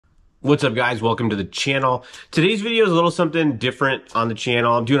What's up guys, welcome to the channel. Today's video is a little something different on the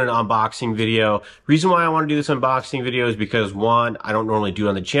channel. I'm doing an unboxing video. Reason why I want to do this unboxing video is because one, I don't normally do it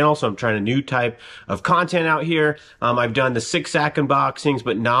on the channel, so I'm trying a new type of content out here. I've done the 6-sack unboxings,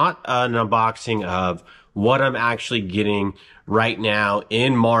 but not an unboxing of what I'm actually getting right now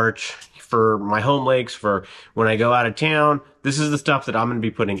in March for my home lakes, for when I go out of town. This is the stuff that I'm going to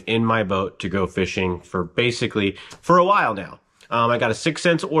be putting in my boat to go fishing for basically for a while now. I got a 6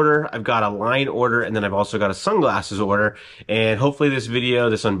 cents order, I've got a line order, and then I've also got a sunglasses order. And hopefully this video,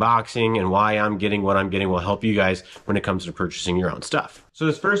 this unboxing, and why I'm getting what I'm getting will help you guys when it comes to purchasing your own stuff. So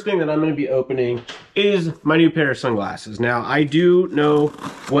this first thing that I'm going to be opening is my new pair of sunglasses. Now, I do know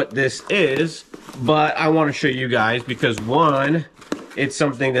what this is, but I want to show you guys because one, it's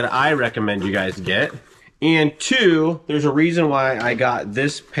something that I recommend you guys get. And two, there's a reason why I got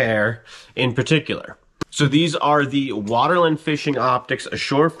this pair in particular. So these are the Waterland Fishing Optics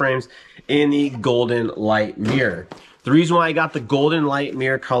Ashor Frames in the golden light mirror. The reason why I got the golden light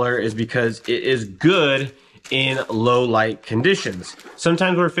mirror color is because it is good in low light conditions.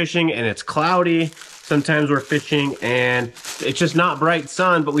 Sometimes we're fishing and it's cloudy. Sometimes we're fishing and it's just not bright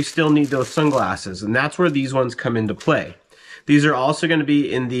sun, but we still need those sunglasses. And that's where these ones come into play. These are also going to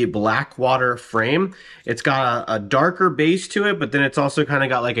be in the Blackwater frame. It's got a darker base to it, but then it's also kind of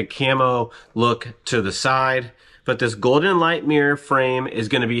got like a camo look to the side. But this golden light mirror frame is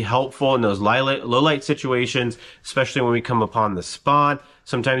going to be helpful in those low light situations, especially when we come upon the spot.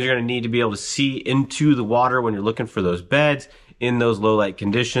 Sometimes you're going to need to be able to see into the water when you're looking for those beds in those low light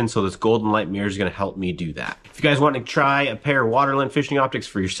conditions. So this golden light mirror is going to help me do that. If you guys want to try a pair of Waterland fishing optics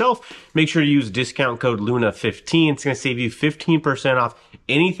for yourself, make sure to use discount code LUNA15. It's going to save you 15% off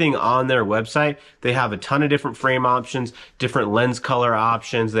anything on their website. They have a ton of different frame options, different lens color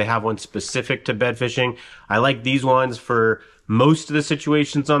options. They have one specific to bed fishing. I like these ones for most of the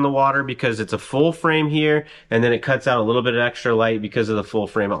situations on the water because it's a full frame here, and then it cuts out a little bit of extra light because of the full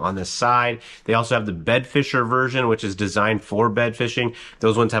frame on this side. They also have the bed fisher version, which is designed for bed fishing.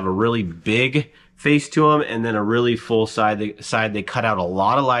 Those ones have a really big face to them and then a really full side. They cut out a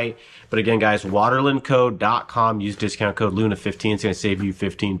lot of light. But again, guys, waterlandco.com, use discount code LUNA15. It's going to save you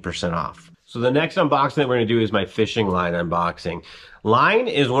 15% off. So the next unboxing that we're going to do is my fishing line unboxing. Line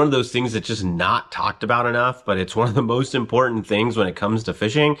is one of those things that's just not talked about enough, but it's one of the most important things when it comes to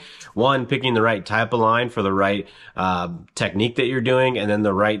fishing. One, picking the right type of line for the right technique that you're doing, and then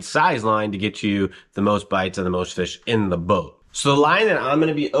the right size line to get you the most bites and the most fish in the boat. So the line that I'm going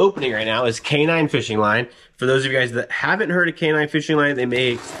to be opening right now is K9 Fishing Line. For those of you guys that haven't heard of K9 Fishing Line, they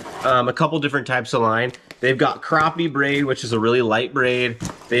make a couple different types of line. They've got crappie braid, which is a really light braid.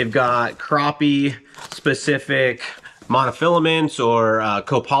 They've got crappie specific monofilaments or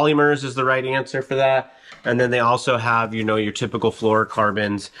copolymers is the right answer for that. And then they also have, you know, your typical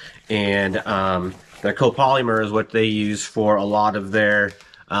fluorocarbons, and their copolymer is what they use for a lot of their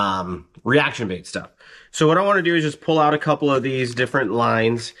reaction bait stuff. So what I want to do is just pull out a couple of these different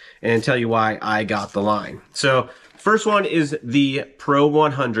lines and tell you why I got the line. So first one is the Pro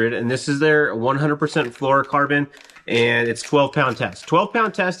 100, and this is their 100% fluorocarbon, and it's 12-pound test.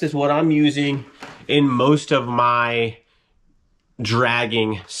 12-pound test is what I'm using in most of my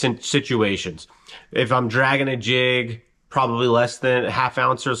dragging situations. If I'm dragging a jig, probably less than a half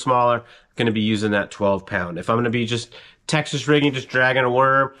ounce or smaller, I'm going to be using that 12-pound. If I'm going to be just Texas rigging, just dragging a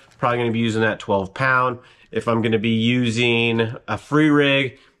worm, probably going to be using that 12-pound. If I'm going to be using a free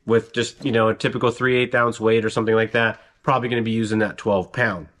rig with just, you know, a typical 3/8 ounce weight or something like that, probably going to be using that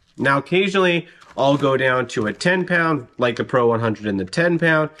 12-pound. Now, occasionally, I'll go down to a 10-pound, like the Pro 100 and the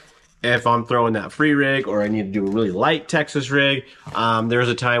 10-pound. If I'm throwing that free rig or I need to do a really light Texas rig. There was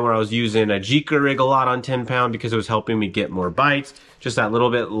a time where I was using a Jika rig a lot on 10-pound because it was helping me get more bites. Just that little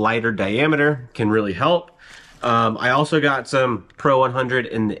bit lighter diameter can really help. I also got some Pro 100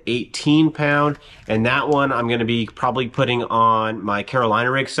 in the 18-pound, and that one I'm going to be probably putting on my Carolina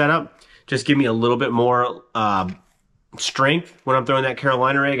rig setup. Just give me a little bit more strength when I'm throwing that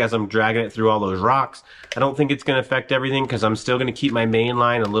Carolina rig as I'm dragging it through all those rocks. I don't think it's going to affect everything because I'm still going to keep my main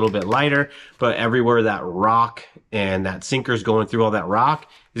line a little bit lighter, but everywhere that rock and that sinker is going through all that rock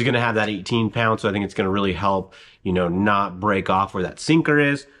is going to have that 18-pound, so I think it's going to really help, you know, not break off where that sinker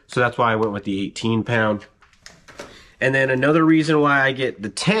is. So that's why I went with the 18-pound. And then another reason why I get the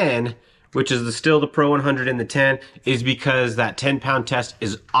 10, which is still the Pro 100 and the 10, is because that 10-pound test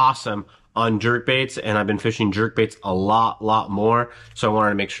is awesome on jerkbaits, and I've been fishing jerkbaits a lot more, so I wanted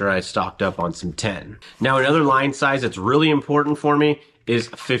to make sure I stocked up on some 10. Now, another line size that's really important for me is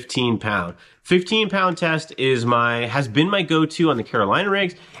 15 pound. 15 pound test has been my go-to on the Carolina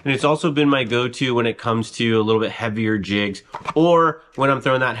rigs, and it's also been my go-to when it comes to a little bit heavier jigs, or when I'm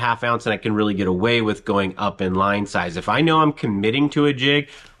throwing that half ounce and I can really get away with going up in line size. If I know I'm committing to a jig,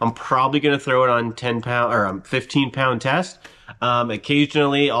 I'm probably going to throw it on 10 pound or 15 pound test.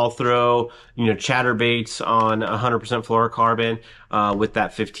 Occasionally I'll throw, chatterbaits on 100% fluorocarbon, with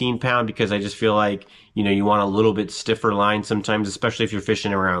that 15 pound, because I just feel like, you want a little bit stiffer line sometimes, especially if you're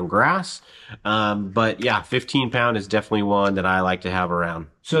fishing around grass. But yeah, 15 pound is definitely one that I like to have around.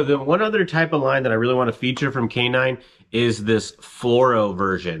 So the one other type of line that I really want to feature from K9 is this Fluoro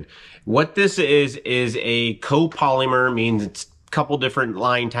version. What this is a copolymer, means it's couple different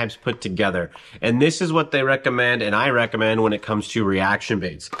line types put together. And this is what they recommend, and I recommend when it comes to reaction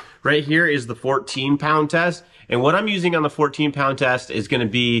baits. Right here is the 14 pound test. And what I'm using on the 14 pound test is going to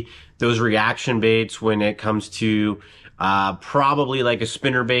be those reaction baits when it comes to probably like a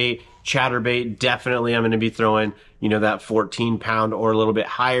spinnerbait, chatterbait. Definitely I'm going to be throwing, that 14 pound or a little bit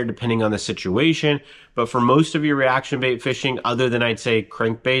higher depending on the situation. But for most of your reaction bait fishing, other than I'd say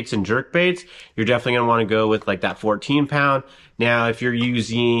crankbaits and jerkbaits, you're definitely going to want to go with like that 14 pound. Now, if you're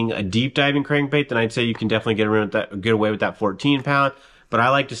using a deep diving crankbait, then I'd say you can definitely get away with that 14 pound. But I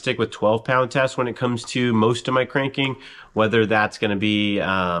like to stick with 12 pound tests when it comes to most of my cranking, whether that's going to be,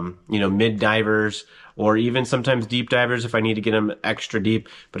 mid divers, or even sometimes deep divers if I need to get them extra deep.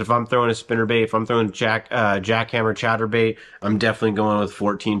 But if I'm throwing a spinnerbait, if I'm throwing a jackhammer chatterbait, I'm definitely going with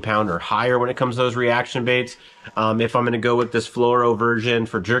 14 pound or higher when it comes to those reaction baits. If I'm going to go with this Fluoro version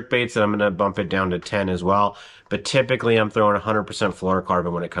for jerk baits, then I'm going to bump it down to 10 as well. But typically I'm throwing 100%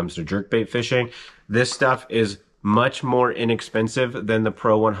 fluorocarbon when it comes to jerkbait fishing. This stuff is much more inexpensive than the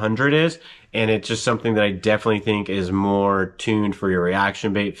Pro 100 is, and it's just something that I definitely think is more tuned for your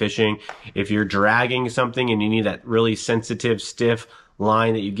reaction bait fishing. If you're dragging something and you need that really sensitive, stiff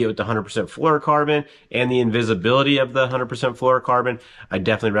line that you get with the 100% fluorocarbon and the invisibility of the 100% fluorocarbon, I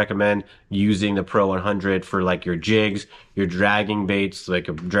definitely recommend using the Pro 100 for like your jigs, your dragging baits, like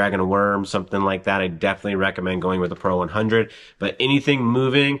dragging a worm, something like that. I definitely recommend going with the Pro 100. But anything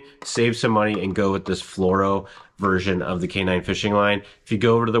moving, save some money and go with this Fluoro version of the K9 fishing line. If you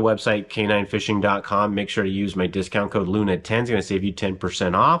go over to the website k9fishing.com, make sure to use my discount code LUNA10. It's going to save you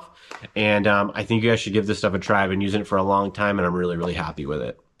 10% off. And I think you guys should give this stuff a try. I've been using it for a long time and I'm really, really happy with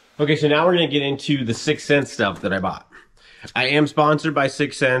it. Okay, so now we're going to get into the 6th Sense stuff that I bought. I am sponsored by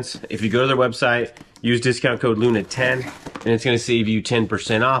 6th Sense. If you go to their website, use discount code LUNA10, and it's going to save you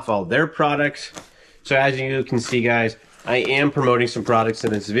 10% off all their products. So as you can see, guys, I am promoting some products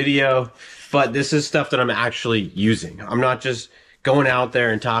in this video, but this is stuff that I'm actually using. I'm not just going out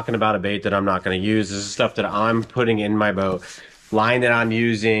there and talking about a bait that I'm not going to use. This is stuff that I'm putting in my boat, line that I'm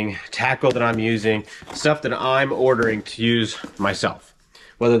using, tackle that I'm using, stuff that I'm ordering to use myself,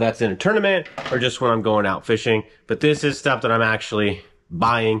 whether that's in a tournament or just when I'm going out fishing. But this is stuff that I'm actually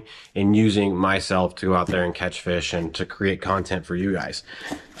buying and using myself to go out there and catch fish and to create content for you guys.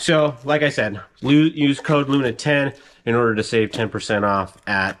 So like I said, use code LUNA10 in order to save 10% off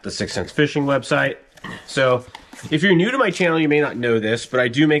at the 6th Sense fishing website. So if you're new to my channel, you may not know this, but I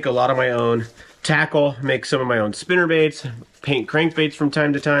do make a lot of my own tackle, make some of my own spinnerbaits, paint crankbaits from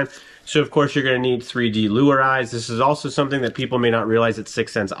time to time. So of course you're going to need 3D lure eyes. This is also something that people may not realize that 6th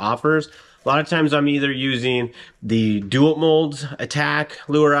Sense offers. A lot of times I'm either using the Dual Molds Attack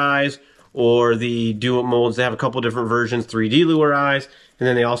lure eyes or the Dual Molds. They have a couple different versions, 3D lure eyes. And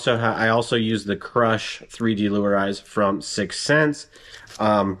then they also I also use the Crush 3D lure eyes from 6th Sense.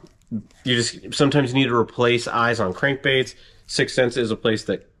 You just sometimes need to replace eyes on crankbaits. 6th Sense is a place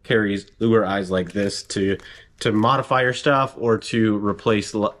that carries lure eyes like this to modify your stuff or to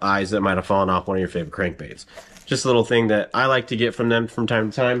replace eyes that might have fallen off one of your favorite crankbaits. Just a little thing that I like to get from them from time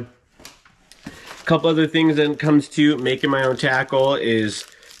to time. A couple other things that comes to making my own tackle is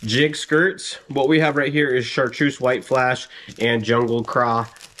jig skirts. What we have right here is chartreuse white flash and jungle craw.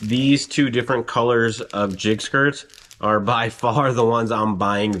 These two different colors of jig skirts are by far the ones I'm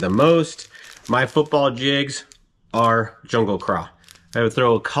buying the most. My football jigs are jungle craw. I would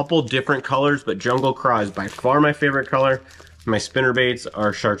throw a couple different colors, but jungle craw is by far my favorite color. My spinnerbaits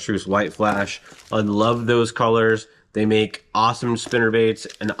are chartreuse white flash. I love those colors. They make awesome spinnerbaits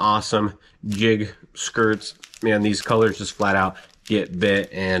and awesome jig skirts. Man, these colors just flat out get bit,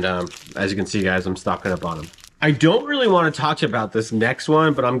 and as you can see, guys, I'm stocking up on them. I don't really want to talk about this next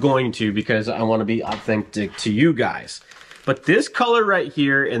one, but I'm going to because I want to be authentic to you guys. But this color right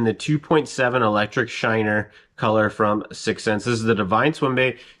here in the 2.7 electric shiner color from 6th Sense, this is the Divine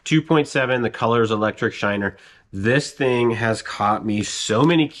Swimbait 2.7. The color is electric shiner. This thing has caught me so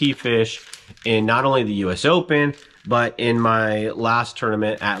many key fish in not only the US Open, but in my last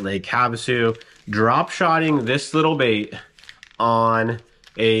tournament at Lake Havasu. Drop shotting this little bait on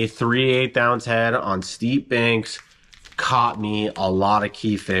a 3/8 ounce head on steep banks caught me a lot of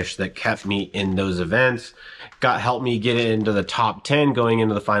key fish that kept me in those events. Helped me get into the top 10 going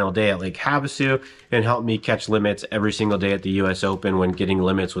into the final day at Lake Havasu, and helped me catch limits every single day at the US Open when getting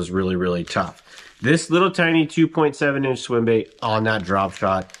limits was really, really tough. This little tiny 2.7 inch swim bait on that drop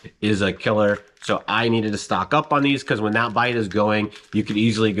shot is a killer. So I needed to stock up on these because when that bite is going, you could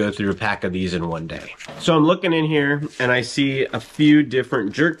easily go through a pack of these in one day. So I'm looking in here and I see a few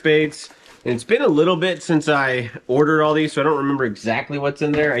different jerk baits. And it's been a little bit since I ordered all these, so I don't remember exactly what's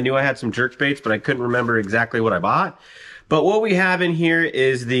in there. I knew I had some jerk baits, but I couldn't remember exactly what I bought. But what we have in here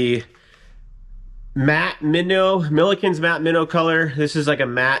is the matte Minnow, Milliken's matte Minnow color. This is like a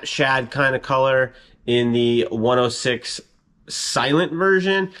matte shad kind of color in the 106 silent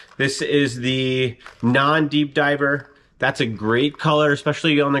version. This is the non-deep diver. That's a great color,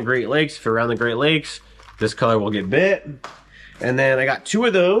 especially on the Great Lakes. If you're around the Great Lakes, this color will get bit. And then I got 2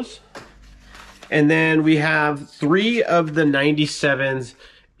 of those. And then we have 3 of the 97s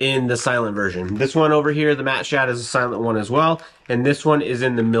in the silent version. This one over here, the matte shad, is a silent one as well. And this one is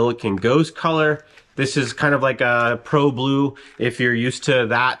in the Milliken Ghost color. This is kind of like a pro blue. If you're used to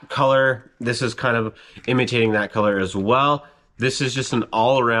that color, this is kind of imitating that color as well. This is just an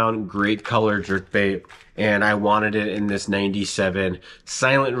all-around great color jerkbait, and I wanted it in this 97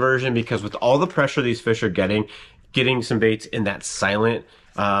 silent version because with all the pressure these fish are getting some baits in that silent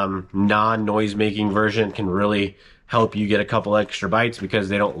non-noise making version can really help you get a couple extra bites because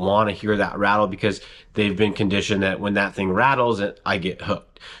they don't want to hear that rattle because they've been conditioned that when that thing rattles, I get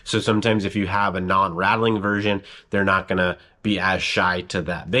hooked. So sometimes if you have a non-rattling version, they're not going to be as shy to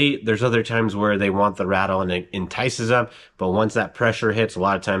that bait. There's other times where they want the rattle and it entices them, but once that pressure hits, a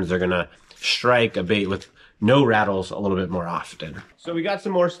lot of times they're going to strike a bait with no rattles a little bit more often. So we got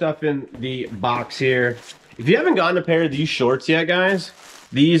some more stuff in the box here. If you haven't gotten a pair of these shorts yet, guys,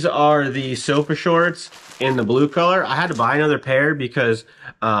 these are the sofa shorts in the blue color. I had to buy another pair because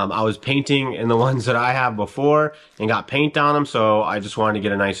I was painting in the ones that I have before and got paint on them, so I just wanted to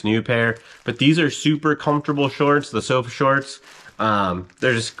get a nice new pair. But these are super comfortable shorts, the sofa shorts.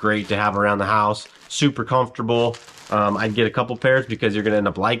 They're just great to have around the house, super comfortable. I'd get a couple pairs because you're gonna end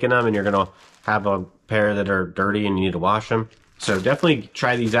up liking them and you're gonna have a pair that are dirty and you need to wash them. So definitely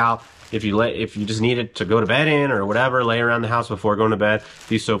try these out. If you just need it to go to bed in or whatever, lay around the house before going to bed,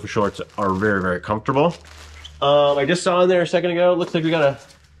 these sofa shorts are very, very comfortable. I just saw in there a second ago, it looks like we got a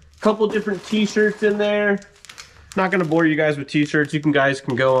couple different t-shirts in there. Not gonna bore you guys with t-shirts. You guys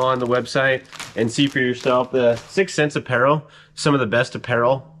can go on the website and see for yourself. The 6 Cents Apparel, some of the best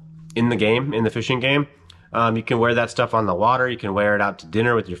apparel in the game, in the fishing game. You can wear that stuff on the water. You can wear it out to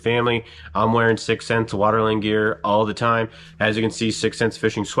dinner with your family. I'm wearing 6 Cents waterland gear all the time. As you can see, 6 Cents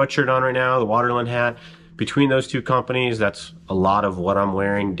fishing sweatshirt on right now, the waterland hat. Between those two companies, that's a lot of what I'm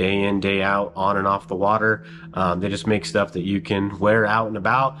wearing day in, day out, on and off the water. They just make stuff that you can wear out and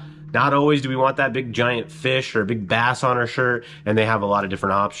about. Not always do we want that big giant fish or a big bass on our shirt, and they have a lot of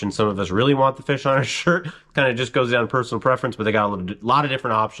different options. Some of us really want the fish on our shirt. Kind of just goes down to personal preference, but they got a lot of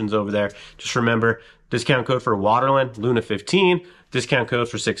different options over there. Just remember, discount code for Waterland, Luna15. Discount code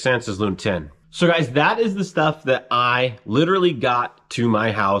for 6 Cents is Luna10. So guys, that is the stuff that I literally got to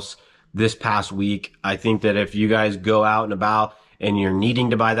my house this past week. I think that if you guys go out and about and you're needing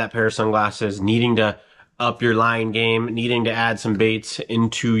to buy that pair of sunglasses, needing to up your line game, needing to add some baits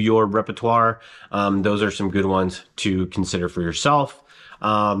into your repertoire, those are some good ones to consider for yourself.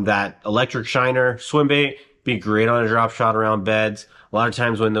 That electric shiner swim bait, be great on a drop shot around beds. A lot of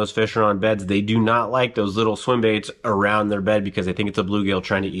times when those fish are on beds, they do not like those little swim baits around their bed because they think it's a bluegill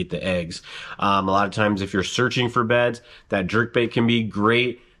trying to eat the eggs. A lot of times if you're searching for beds, that jerk bait can be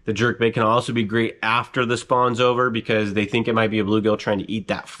great. The jerk bait can also be great after the spawn's over because they think it might be a bluegill trying to eat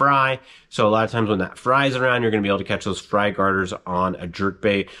that fry. So a lot of times when that fry's around, you're going to be able to catch those fry garters on a jerk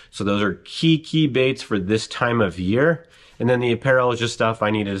bait. So those are key baits for this time of year. And then the apparel is just stuff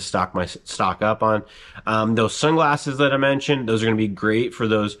I needed to stock up on. Those sunglasses that I mentioned, those are going to be great for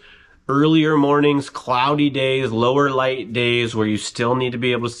those earlier mornings, cloudy days, lower light days where you still need to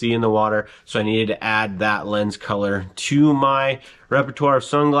be able to see in the water. So I needed to add that lens color to my repertoire of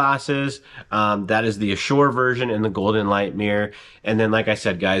sunglasses. That is the Ashor version in the golden light mirror. And then, like I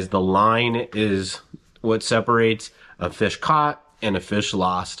said, guys, the line is what separates a fish caught and a fish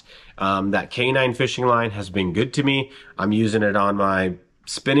lost. That K9 fishing line has been good to me. I'm using it on my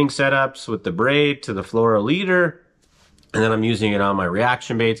spinning setups with the braid to the Fluoro leader. And then I'm using it on my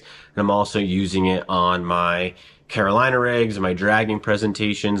reaction baits, and I'm also using it on my Carolina rigs, my dragging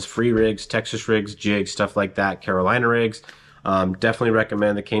presentations, free rigs, Texas rigs, jigs, stuff like that, Carolina rigs. Definitely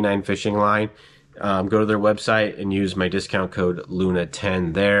recommend the K9 fishing line. Go to their website and use my discount code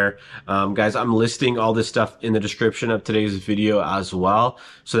LUNA10 there. Guys, I'm listing all this stuff in the description of today's video as well.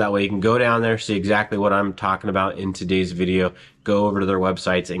 So that way you can go down there, see exactly what I'm talking about in today's video, go over to their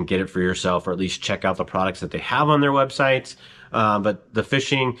websites and get it for yourself, or at least check out the products that they have on their websites. But the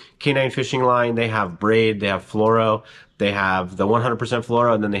K9 fishing line, they have braid, they have fluoro, they have the 100%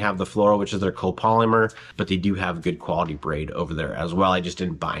 fluoro, and then they have the fluoro, which is their copolymer, but they do have good quality braid over there as well. I just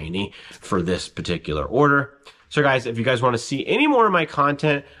didn't buy any for this particular order. So guys, if you guys want to see any more of my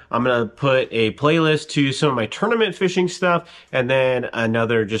content, I'm going to put a playlist to some of my tournament fishing stuff, and then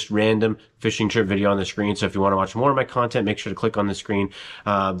another just random fishing trip video on the screen. So if you want to watch more of my content, make sure to click on the screen,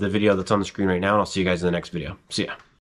 the video that's on the screen right now, and I'll see you guys in the next video. See ya.